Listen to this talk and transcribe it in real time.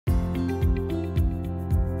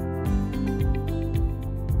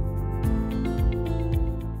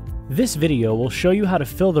This video will show you how to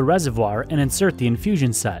fill the reservoir and insert the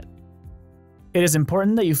infusion set. It is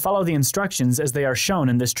important that you follow the instructions as they are shown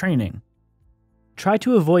in this training. Try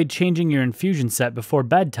to avoid changing your infusion set before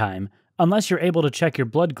bedtime unless you're able to check your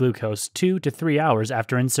blood glucose 2 to 3 hours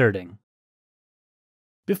after inserting.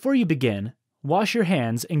 Before you begin, wash your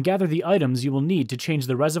hands and gather the items you will need to change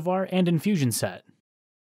the reservoir and infusion set.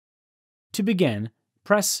 To begin,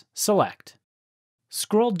 press Select.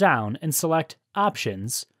 Scroll down and select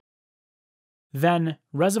Options, then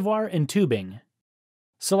Reservoir and Tubing.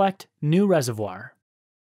 Select New Reservoir.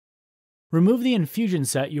 Remove the infusion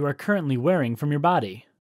set you are currently wearing from your body.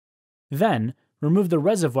 Then, remove the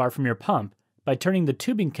reservoir from your pump by turning the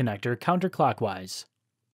tubing connector counterclockwise.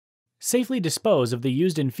 Safely dispose of the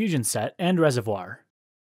used infusion set and reservoir.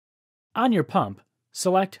 On your pump,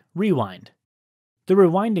 select Rewind. The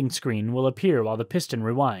rewinding screen will appear while the piston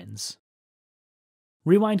rewinds.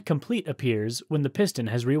 Rewind Complete appears when the piston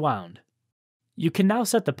has rewound. You can now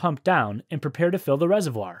set the pump down and prepare to fill the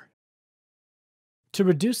reservoir. To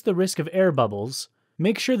reduce the risk of air bubbles,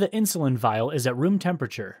 make sure the insulin vial is at room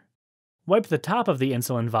temperature. Wipe the top of the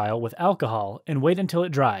insulin vial with alcohol and wait until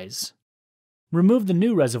it dries. Remove the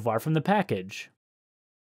new reservoir from the package.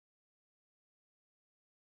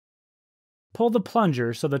 Pull the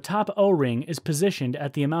plunger so the top O-ring is positioned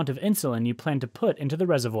at the amount of insulin you plan to put into the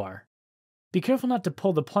reservoir. Be careful not to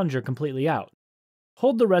pull the plunger completely out.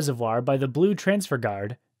 Hold the reservoir by the blue transfer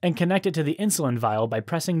guard and connect it to the insulin vial by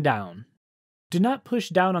pressing down. Do not push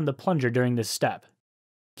down on the plunger during this step.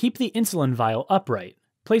 Keep the insulin vial upright,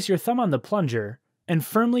 place your thumb on the plunger, and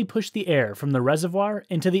firmly push the air from the reservoir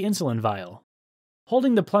into the insulin vial.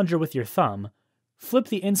 Holding the plunger with your thumb, flip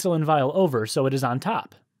the insulin vial over so it is on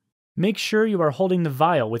top. Make sure you are holding the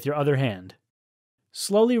vial with your other hand.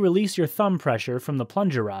 Slowly release your thumb pressure from the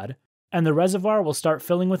plunger rod, and the reservoir will start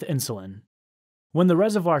filling with insulin. When the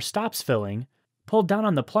reservoir stops filling, pull down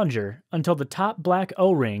on the plunger until the top black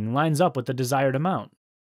O-ring lines up with the desired amount.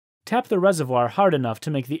 Tap the reservoir hard enough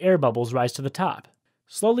to make the air bubbles rise to the top.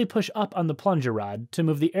 Slowly push up on the plunger rod to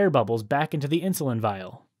move the air bubbles back into the insulin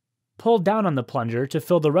vial. Pull down on the plunger to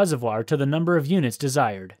fill the reservoir to the number of units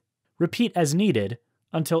desired. Repeat as needed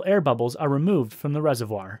until air bubbles are removed from the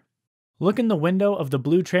reservoir. Look in the window of the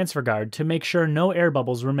blue transfer guard to make sure no air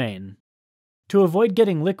bubbles remain. To avoid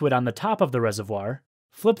getting liquid on the top of the reservoir,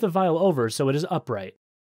 flip the vial over so it is upright.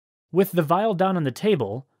 With the vial down on the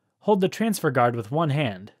table, hold the transfer guard with one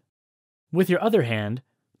hand. With your other hand,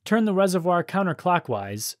 turn the reservoir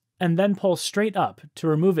counterclockwise and then pull straight up to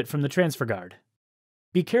remove it from the transfer guard.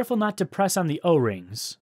 Be careful not to press on the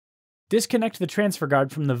O-rings. Disconnect the transfer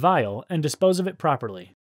guard from the vial and dispose of it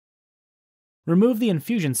properly. Remove the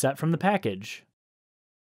infusion set from the package.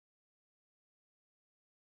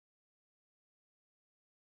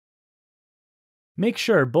 Make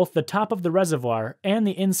sure both the top of the reservoir and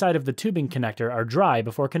the inside of the tubing connector are dry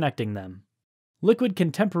before connecting them. Liquid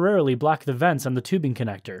can temporarily block the vents on the tubing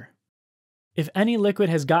connector. If any liquid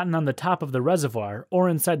has gotten on the top of the reservoir or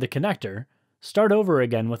inside the connector, start over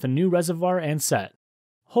again with a new reservoir and set.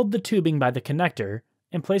 Hold the tubing by the connector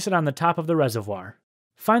and place it on the top of the reservoir.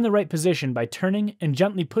 Find the right position by turning and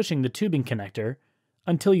gently pushing the tubing connector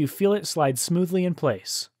until you feel it slide smoothly in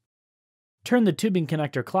place. Turn the tubing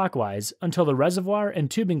connector clockwise until the reservoir and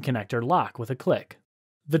tubing connector lock with a click.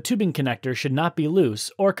 The tubing connector should not be loose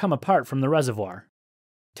or come apart from the reservoir.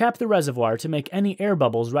 Tap the reservoir to make any air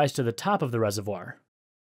bubbles rise to the top of the reservoir.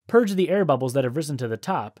 Purge the air bubbles that have risen to the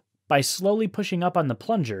top by slowly pushing up on the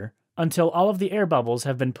plunger until all of the air bubbles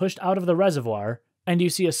have been pushed out of the reservoir and you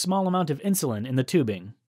see a small amount of insulin in the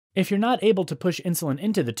tubing. If you're not able to push insulin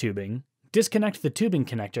into the tubing, disconnect the tubing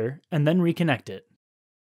connector and then reconnect it.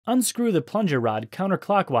 Unscrew the plunger rod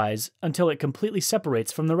counterclockwise until it completely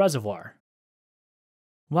separates from the reservoir.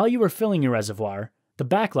 While you are filling your reservoir, the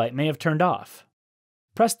backlight may have turned off.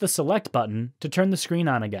 Press the Select button to turn the screen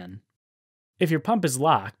on again. If your pump is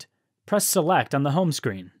locked, press Select on the home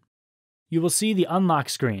screen. You will see the unlock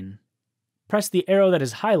screen. Press the arrow that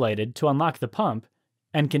is highlighted to unlock the pump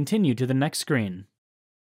and continue to the next screen.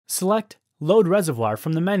 Select Load Reservoir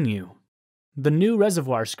from the menu. The new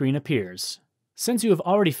reservoir screen appears. Since you have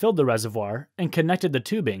already filled the reservoir and connected the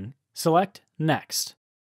tubing, select Next.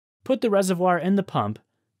 Put the reservoir in the pump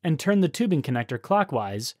and turn the tubing connector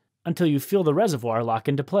clockwise until you feel the reservoir lock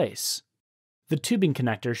into place. The tubing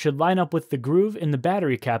connector should line up with the groove in the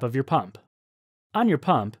battery cap of your pump. On your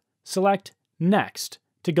pump, select Next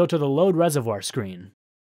to go to the Load Reservoir screen.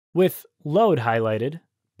 With Load highlighted,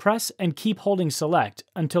 press and keep holding Select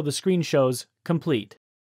until the screen shows Complete.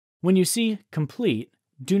 When you see Complete,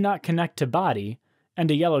 Do Not Connect to Body,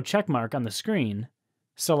 and a yellow check mark on the screen,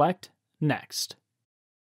 select Next.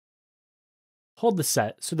 hold the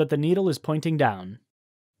set so that the needle is pointing down.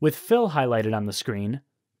 With fill highlighted on the screen,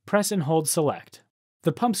 press and hold select.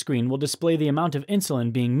 The pump screen will display the amount of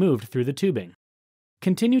insulin being moved through the tubing.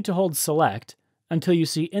 Continue to hold select until you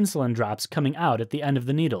see insulin drops coming out at the end of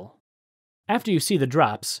the needle. After you see the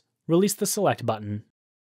drops, release the select button.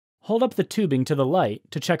 Hold up the tubing to the light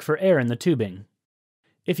to check for air in the tubing.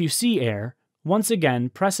 If you see air, once again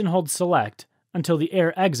press and hold select until the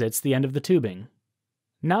air exits the end of the tubing.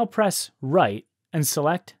 Now press right and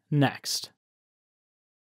select Next.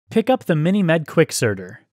 Pick up the MiniMed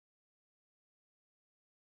Quickserter.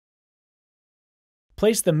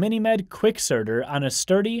 Place the MiniMed Quickserter on a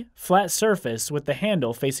sturdy, flat surface with the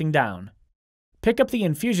handle facing down. Pick up the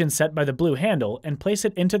infusion set by the blue handle and place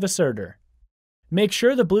it into the serter. Make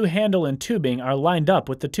sure the blue handle and tubing are lined up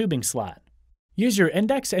with the tubing slot. Use your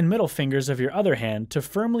index and middle fingers of your other hand to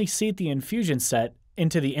firmly seat the infusion set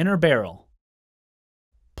into the inner barrel.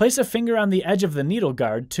 Place a finger on the edge of the needle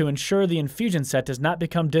guard to ensure the infusion set does not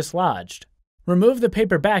become dislodged. Remove the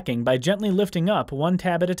paper backing by gently lifting up one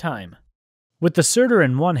tab at a time. With the serter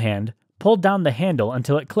in one hand, pull down the handle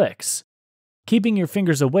until it clicks. Keeping your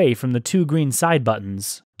fingers away from the two green side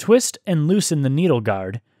buttons, twist and loosen the needle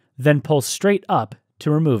guard, then pull straight up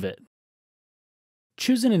to remove it.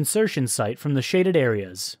 Choose an insertion site from the shaded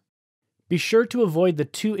areas. Be sure to avoid the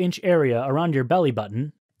 2-inch area around your belly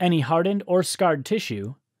button, any hardened or scarred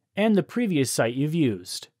tissue, and the previous site you've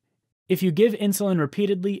used. If you give insulin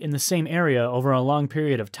repeatedly in the same area over a long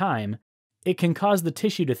period of time, it can cause the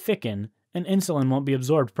tissue to thicken and insulin won't be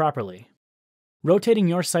absorbed properly. Rotating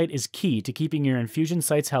your site is key to keeping your infusion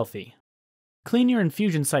sites healthy. Clean your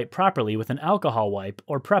infusion site properly with an alcohol wipe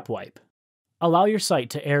or prep wipe. Allow your site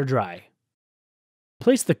to air dry.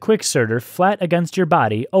 Place the Quickserter flat against your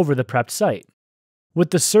body over the prepped site.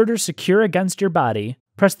 With the serter secure against your body,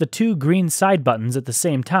 press the two green side buttons at the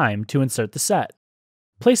same time to insert the set.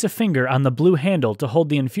 Place a finger on the blue handle to hold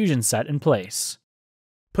the infusion set in place.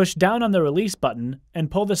 Push down on the release button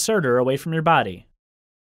and pull the serter away from your body.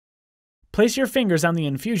 Place your fingers on the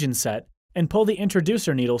infusion set and pull the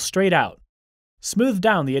introducer needle straight out. Smooth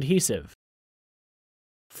down the adhesive.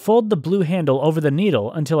 Fold the blue handle over the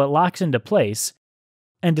needle until it locks into place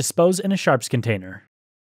and dispose in a sharps container.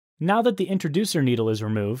 Now that the introducer needle is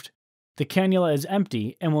removed, the cannula is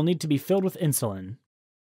empty and will need to be filled with insulin.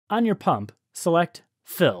 On your pump, select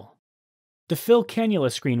Fill. The Fill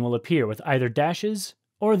cannula screen will appear with either dashes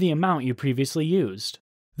or the amount you previously used.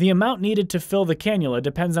 The amount needed to fill the cannula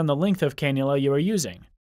depends on the length of cannula you are using.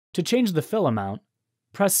 To change the fill amount,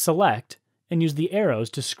 press Select and use the arrows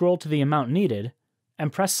to scroll to the amount needed,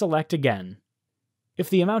 and press Select again. If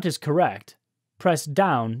the amount is correct, press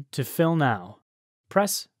down to Fill Now.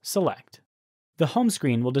 Press Select. The home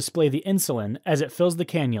screen will display the insulin as it fills the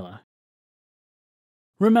cannula.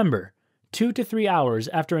 Remember, 2 to 3 hours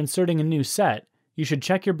after inserting a new set, you should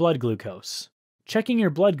check your blood glucose. Checking your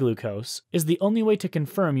blood glucose is the only way to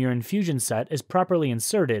confirm your infusion set is properly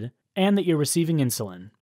inserted and that you're receiving insulin.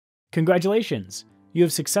 Congratulations! You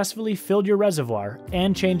have successfully filled your reservoir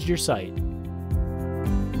and changed your site.